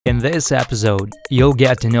In this episode, you'll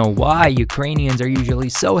get to know why Ukrainians are usually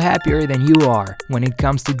so happier than you are when it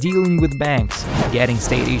comes to dealing with banks, getting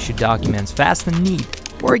state-issued documents fast and neat,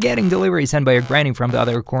 or getting deliveries sent by your granny from the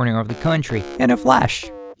other corner of the country in a flash.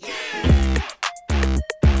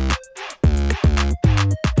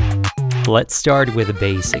 Let's start with the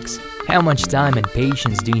basics. How much time and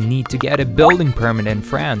patience do you need to get a building permit in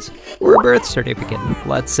France or a birth certificate,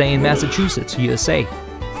 let's say in Massachusetts, USA?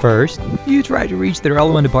 First, you try to reach the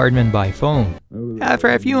relevant department by phone. After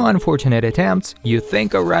a few unfortunate attempts, you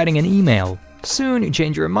think of writing an email. Soon you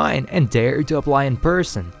change your mind and dare to apply in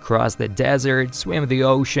person. Cross the desert, swim the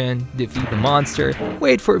ocean, defeat the monster,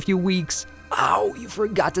 wait for a few weeks. Oh, you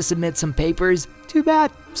forgot to submit some papers? Too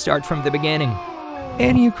bad. Start from the beginning.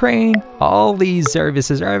 In Ukraine, all these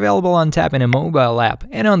services are available on tap in a mobile app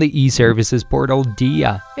and on the e-services portal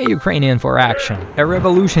Diia, a Ukrainian for action, a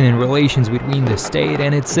revolution in relations between the state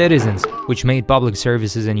and its citizens, which made public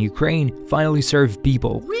services in Ukraine finally serve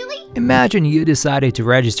people. Really? Imagine you decided to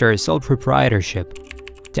register a sole proprietorship.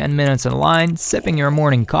 10 minutes in line, sipping your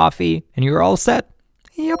morning coffee, and you're all set.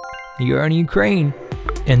 Yep, you're in Ukraine.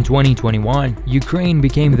 In 2021, Ukraine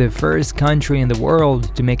became the first country in the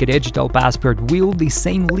world to make a digital passport wield the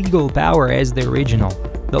same legal power as the original.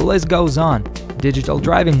 The list goes on: digital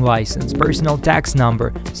driving license, personal tax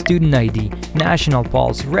number, student ID, national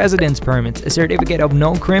pulse, residence permits, a certificate of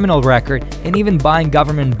no criminal record, and even buying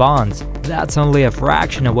government bonds. That's only a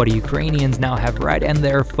fraction of what Ukrainians now have right in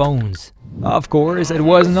their phones. Of course, it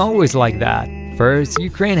wasn't always like that. First,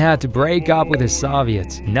 Ukraine had to break up with the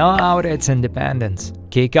Soviets, gnaw out its independence,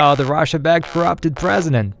 kick out the Russia-backed corrupted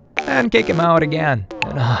president, and kick him out again.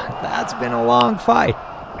 And that's been a long fight.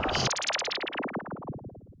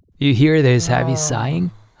 You hear this heavy sighing?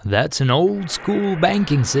 That's an old-school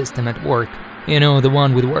banking system at work. You know, the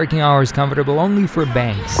one with working hours comfortable only for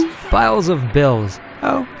banks, piles of bills,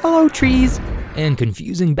 oh, hello trees, and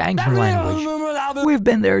confusing banking language. We've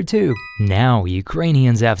been there too. Now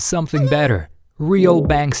Ukrainians have something better. Real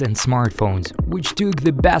banks and smartphones, which took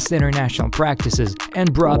the best international practices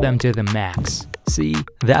and brought them to the max. See,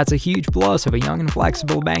 that's a huge plus of a young and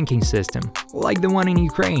flexible banking system, like the one in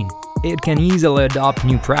Ukraine. It can easily adopt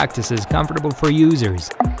new practices comfortable for users,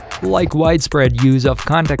 like widespread use of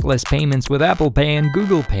contactless payments with Apple Pay and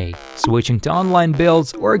Google Pay, switching to online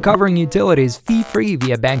bills, or covering utilities fee-free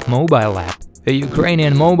via bank mobile app. The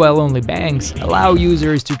Ukrainian mobile-only banks allow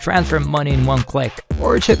users to transfer money in one click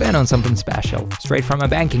or chip in on something special, straight from a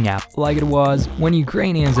banking app, like it was when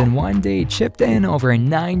Ukrainians in one day chipped in over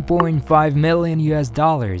 $9.5 million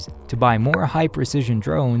to buy more high-precision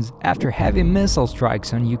drones after heavy missile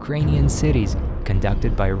strikes on Ukrainian cities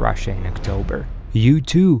conducted by Russia in October. You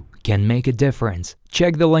too can make a difference.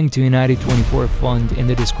 Check the link to United 24 Fund in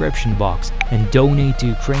the description box and donate to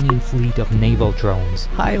Ukrainian fleet of naval drones,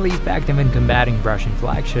 highly effective in combating Russian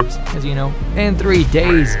flagships, as you know. In 3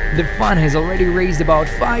 days, the fund has already raised about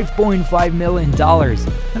 $5.5 million.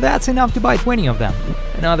 That's enough to buy 20 of them.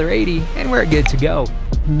 Another 80 and we're good to go.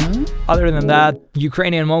 Other than that,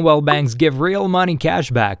 Ukrainian mobile banks give real money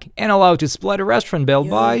cash back and allow to split a restaurant bill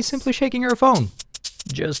by simply shaking your phone.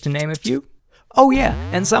 Just to name a few. Oh yeah,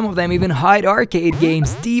 and some of them even hide arcade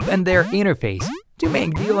games deep in their interface to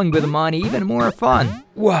make dealing with money even more fun.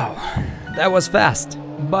 Wow, that was fast,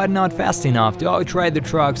 but not fast enough to outride the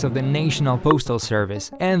trucks of the National Postal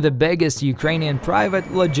Service and the biggest Ukrainian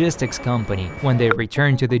private logistics company when they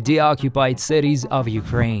returned to the deoccupied cities of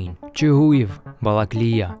Ukraine: Chuhuiv,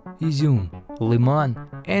 Balaklia, Izum, Liman,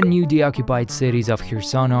 and new deoccupied cities of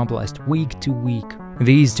Kherson Oblast week to week.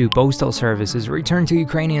 These two postal services returned to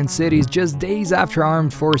Ukrainian cities just days after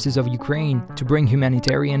armed forces of Ukraine to bring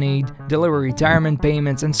humanitarian aid, deliver retirement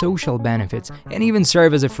payments and social benefits, and even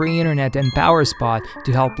serve as a free internet and power spot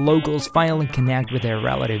to help locals finally connect with their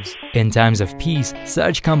relatives. In times of peace,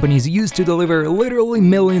 such companies used to deliver literally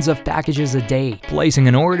millions of packages a day. Placing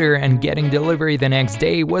an order and getting delivery the next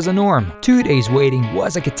day was a norm. 2 days waiting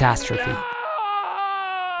was a catastrophe.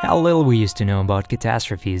 How little we used to know about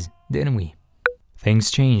catastrophes, didn't we?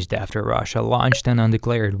 Things changed after Russia launched an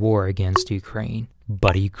undeclared war against Ukraine.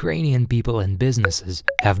 But Ukrainian people and businesses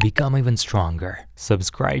have become even stronger.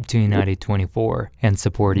 Subscribe to United 24 and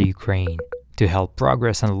support Ukraine to help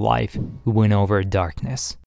progress and life win over darkness.